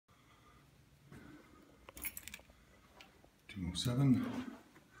207.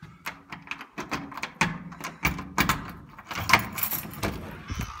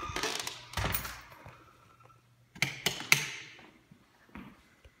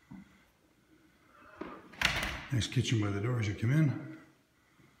 Nice kitchen by the door as you come in.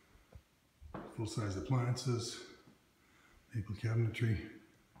 Full-size appliances, maple cabinetry,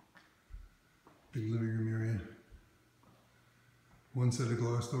 big living room area. One set of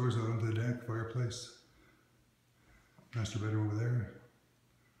glass doors out onto the deck, fireplace. Master bedroom over there.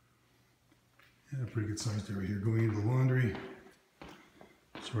 Yeah, pretty good sized area here. Going into the laundry.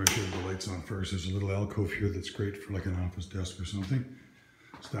 Sorry, I turned the lights on first. There's a little alcove here that's great for like an office desk or something.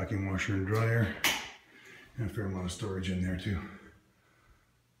 Stocking washer and dryer. And a fair amount of storage in there too.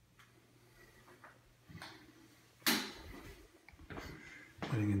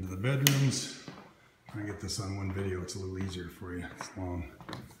 Heading into the bedrooms. Try and get this on one video, it's a little easier for you. It's long.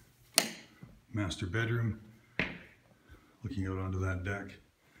 Master bedroom. Looking out onto that deck.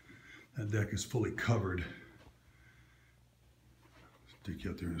 That deck is fully covered. I'll take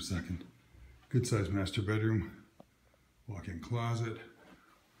you out there in a second. Good sized master bedroom. Walk-in closet.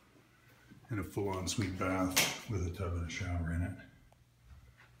 And a full ensuite bath with a tub and a shower in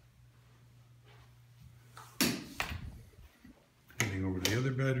it. Heading over to the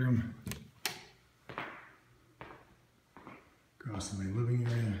other bedroom. Across the main living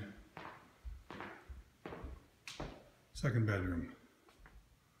area. Second bedroom.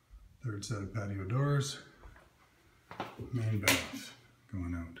 Third set of patio doors. Main bath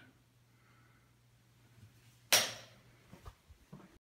going out.